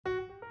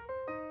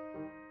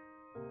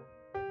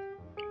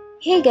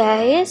Hey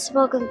guys,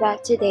 welcome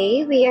back.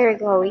 Today we are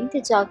going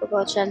to talk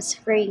about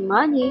transferring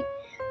money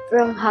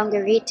from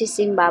Hungary to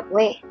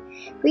Zimbabwe.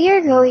 We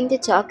are going to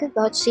talk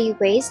about 3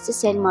 ways to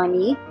send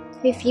money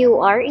if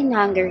you are in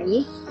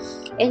Hungary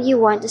and you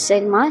want to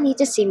send money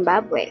to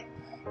Zimbabwe.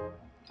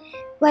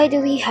 Why do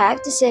we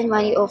have to send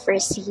money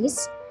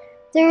overseas?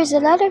 There's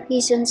a lot of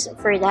reasons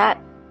for that.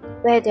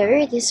 Whether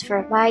it is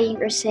for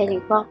buying or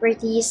selling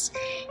properties,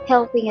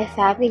 helping a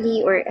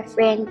family or a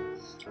friend,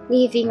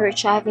 living or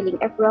traveling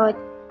abroad,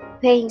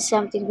 paying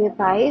something we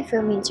buy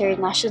from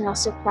international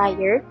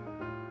supplier,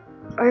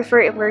 or for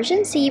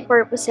emergency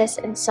purposes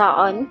and so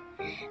on,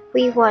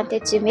 we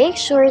wanted to make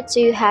sure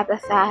to have a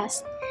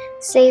fast,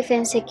 safe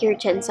and secure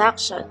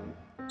transaction.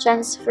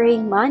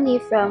 Transferring money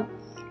from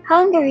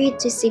Hungary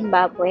to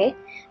Zimbabwe,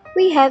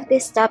 we have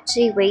these top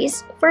 3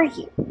 ways for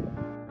you.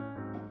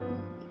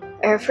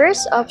 Our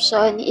first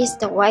option is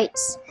the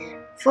WISE.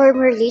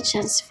 Formerly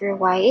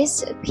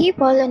TransferWise,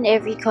 people on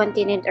every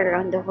continent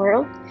around the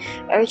world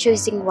are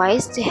choosing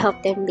WISE to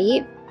help them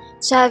live,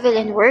 travel,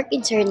 and work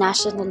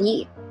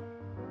internationally.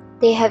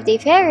 They have the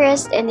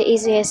fairest and the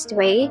easiest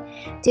way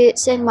to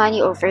send money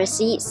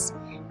overseas.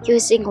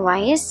 Using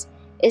WISE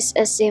is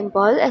as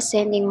simple as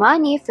sending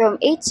money from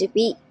A to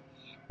B,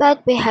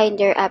 but behind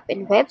their app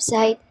and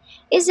website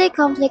is a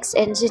complex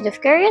engine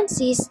of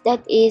currencies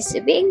that is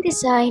being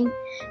designed,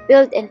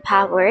 built, and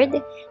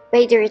powered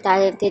by their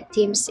talented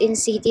teams in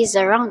cities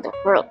around the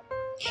world.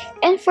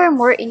 And for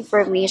more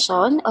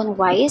information on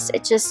WISE,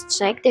 just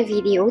check the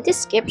video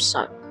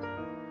description.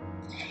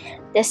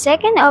 The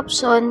second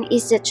option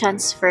is the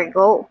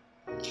TransferGo.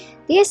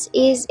 This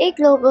is a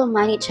global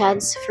money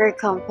transfer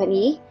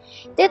company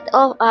that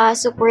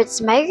supports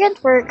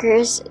migrant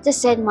workers to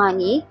send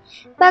money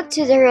back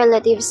to their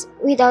relatives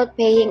without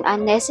paying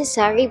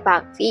unnecessary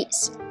bank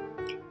fees.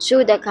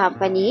 Through the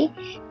company,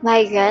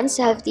 migrants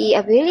have the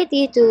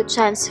ability to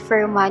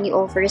transfer money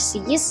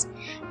overseas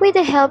with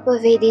the help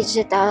of a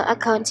digital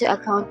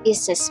account-to-account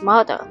business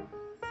model.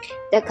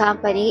 The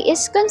company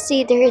is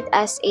considered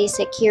as a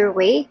secure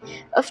way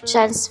of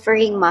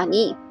transferring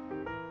money,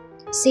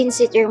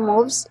 since it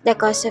removes the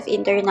cost of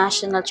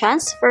international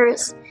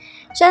transfers.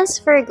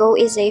 TransferGo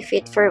is a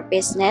fit for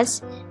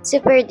business to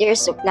their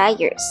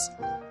suppliers.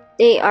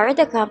 They are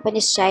the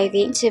company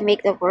striving to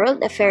make the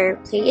world a fairer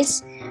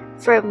place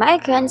for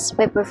migrants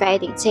by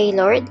providing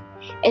tailored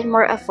and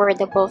more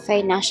affordable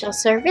financial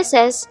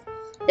services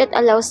that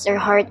allows their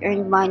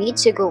hard-earned money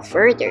to go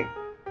further.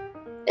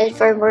 And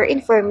for more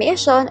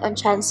information on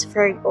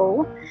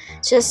TransferGo,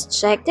 just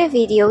check the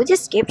video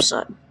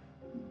description.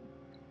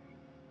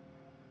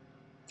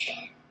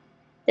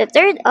 The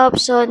third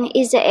option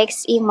is the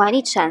XE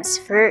Money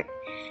Transfer.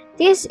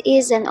 This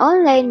is an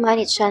online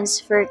money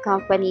transfer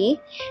company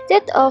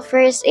that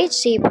offers a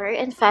cheaper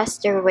and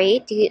faster way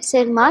to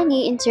send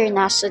money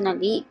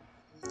internationally.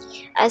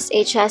 As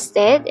a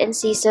trusted and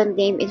seasoned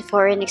name in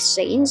foreign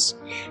exchange,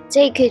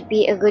 they could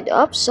be a good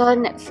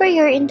option for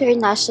your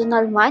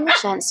international money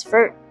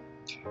transfer.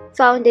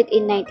 Founded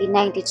in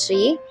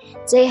 1993,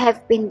 they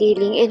have been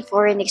dealing in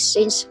foreign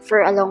exchange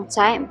for a long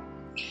time.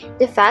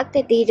 The fact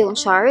that they don't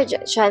charge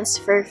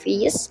transfer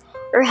fees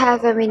or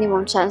have a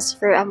minimum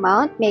transfer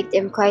amount make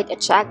them quite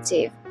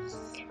attractive.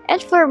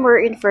 And for more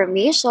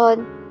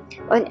information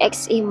on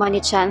XE Money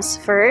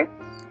Transfer,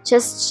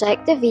 just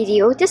check the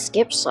video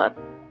description.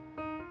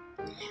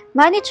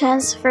 Money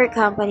transfer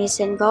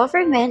companies and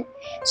government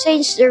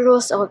change the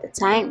rules all the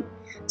time.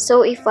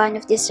 So if one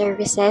of these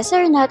services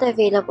are not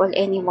available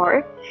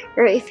anymore,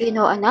 or if you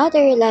know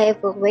another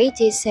reliable way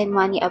to send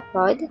money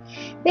abroad,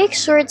 make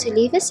sure to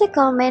leave us a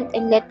comment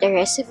and let the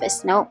rest of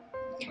us know.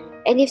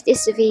 And if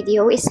this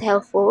video is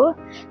helpful,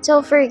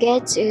 don't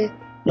forget to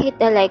hit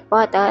the like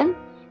button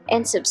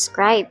and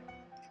subscribe.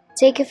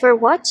 Thank you for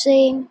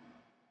watching.